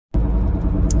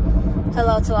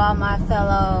Hello to all my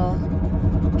fellow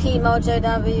P.I.M.O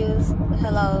JWs,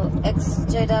 hello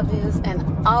XJWs,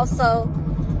 and also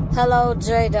hello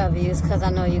JWs, because I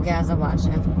know you guys are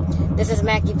watching. This is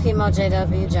Mackie P.I.M.O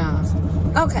JW Jones.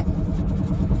 Okay.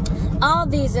 All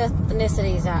these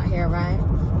ethnicities out here, right?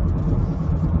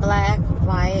 Black,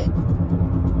 white,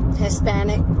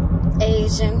 Hispanic,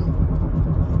 Asian,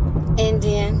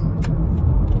 Indian,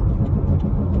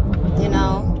 you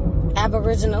know,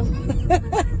 Aboriginal.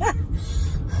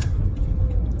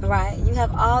 Right? You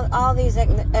have all these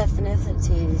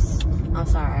ethnicities. I'm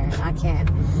sorry, I can't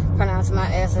pronounce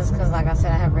my S's because, like I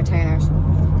said, I have retainers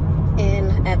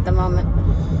in at the moment.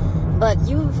 But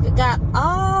you've got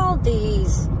all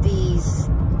these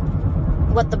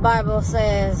what the Bible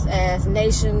says as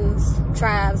nations,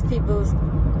 tribes, peoples,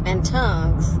 and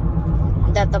tongues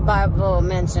that the Bible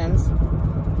mentions.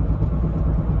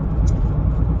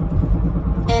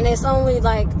 And it's only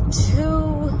like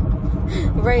 2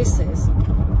 races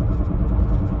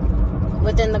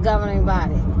within the governing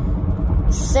body.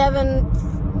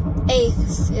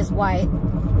 7/8 is white,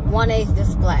 1/8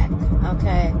 is black.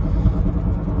 Okay.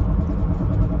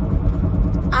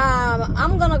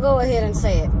 I'm gonna go ahead and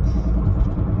say it.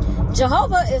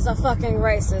 Jehovah is a fucking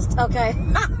racist, okay?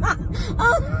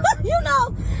 You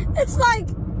know, it's like,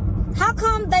 how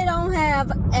come they don't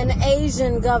have an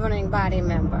Asian governing body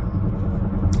member?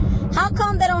 How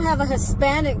come they don't have a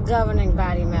Hispanic governing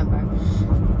body member?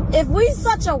 If we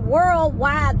such a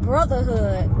worldwide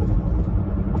brotherhood,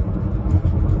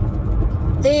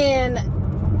 then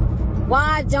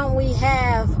why don't we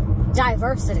have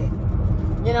diversity?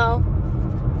 You know,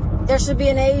 there should be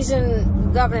an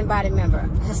Asian governing body member,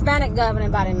 Hispanic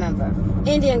governing body member,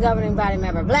 Indian governing body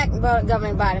member, black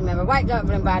governing body member, white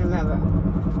governing body member.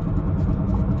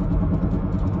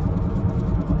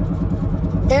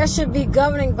 There should be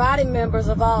governing body members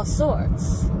of all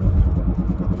sorts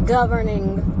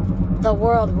governing the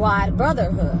worldwide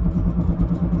brotherhood.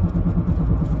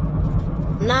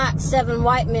 Not 7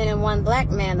 white men and 1 black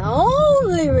man. The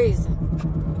only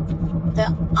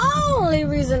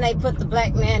reason they put the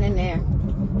black man in there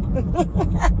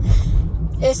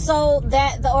is so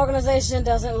that the organization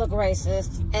doesn't look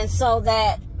racist, and so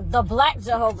that the black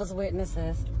Jehovah's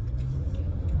Witnesses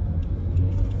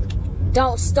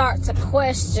don't start to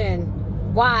question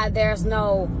why there's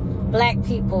no black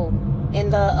people in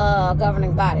the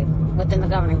governing body, within the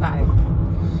governing body.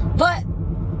 But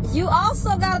you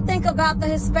also got to think about the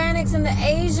Hispanics and the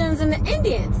Asians and the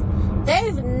Indians.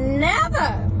 They've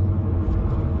never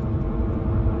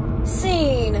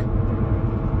seen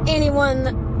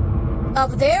anyone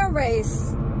of their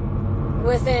race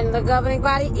within the governing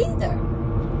body either.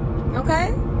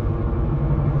 Okay?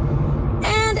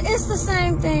 And it's the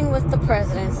same thing with the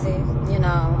presidency. You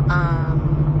know,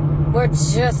 we're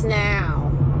just now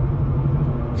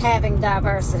having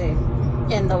diversity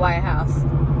in the White House.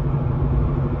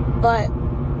 But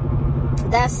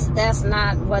that's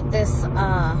not what this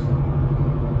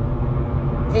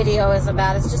video is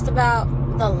about. It's just about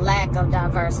the lack of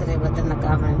diversity within the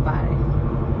governing body.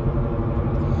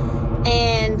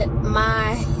 And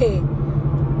my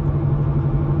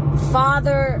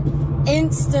father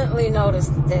instantly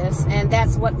noticed this, and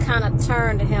that's what kind of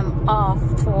turned him off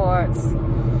towards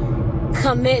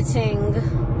committing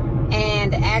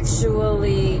and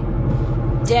actually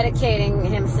dedicating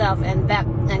himself and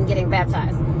getting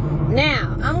baptized.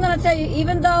 Now, I'm gonna tell you,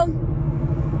 even though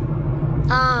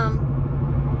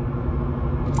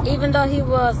he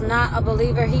was not a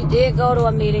believer, he did go to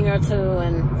a meeting or 2,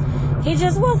 and he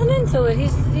just wasn't into it. He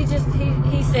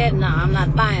said, "No, I'm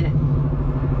not buying it."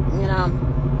 You know.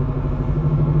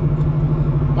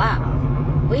 Wow.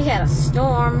 We had a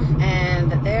storm,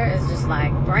 and there is just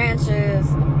like branches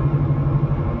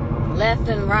left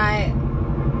and right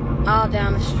all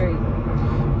down the street.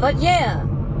 But yeah,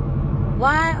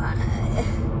 why?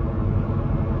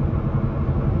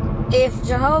 If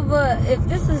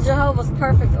this is Jehovah's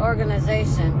perfect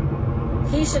organization,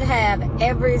 he should have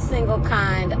every single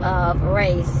kind of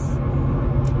race,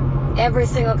 every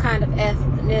single kind of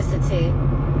ethnicity.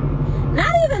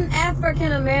 Not even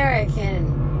African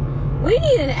American. We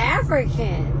need an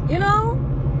African, you know?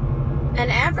 An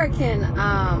African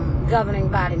governing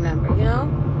body member, you know?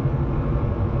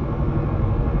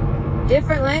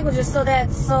 Different languages so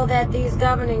that these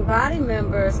governing body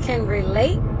members can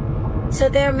relate to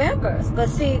their members. But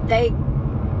see, they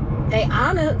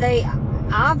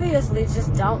obviously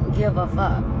just don't give a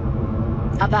fuck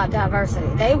about diversity.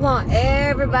 They want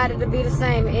everybody to be the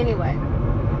same anyway.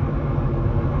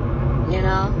 You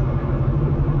know?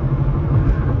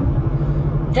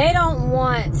 They don't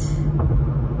want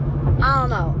I don't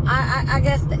know. I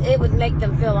guess it would make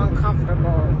them feel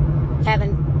uncomfortable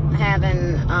having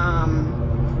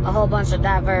a whole bunch of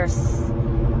diverse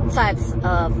types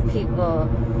of people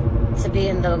to be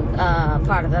in the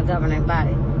part of the governing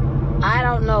body. I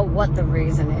don't know what the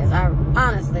reason is. I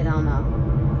honestly don't know.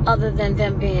 Other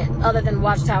than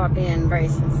Watchtower being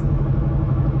racist.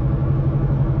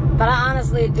 But I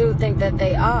honestly do think that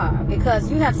they are, because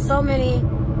you have so many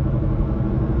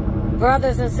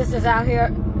brothers and sisters out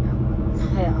here.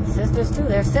 Hell, sisters too.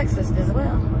 They're sexist as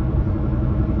well.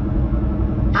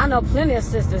 I know plenty of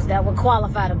sisters that would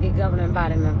qualify to be governing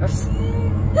body members.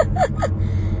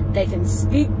 They can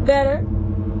speak better.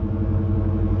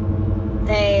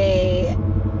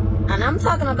 And I'm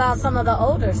talking about some of the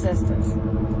older sisters.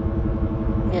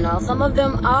 You know, some of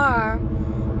them are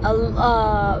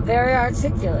very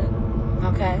articulate.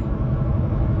 Okay.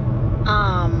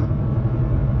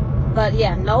 But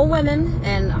yeah, no women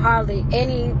and hardly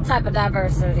any type of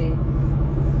diversity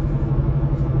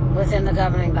within the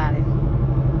governing body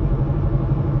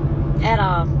at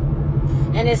all.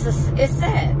 And it's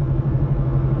sad.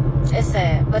 It's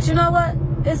sad. But you know what?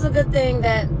 It's a good thing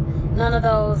that none of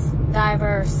those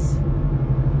diverse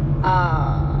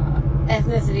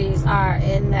ethnicities are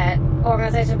in that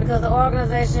organization, because the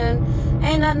organization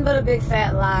ain't nothing but a big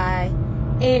fat lie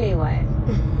anyway.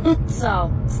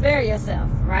 So spare yourself,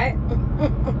 right?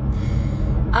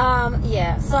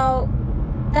 Yeah, so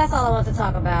that's all I want to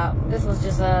talk about. This was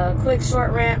just a quick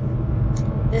short rant.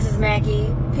 This is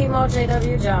Mackie, P.I.M.O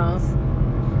J.W. Jones.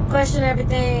 Question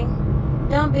everything.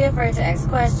 Don't be afraid to ask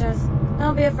questions.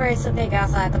 Don't be afraid to think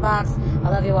outside the box. I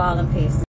love you all, and peace.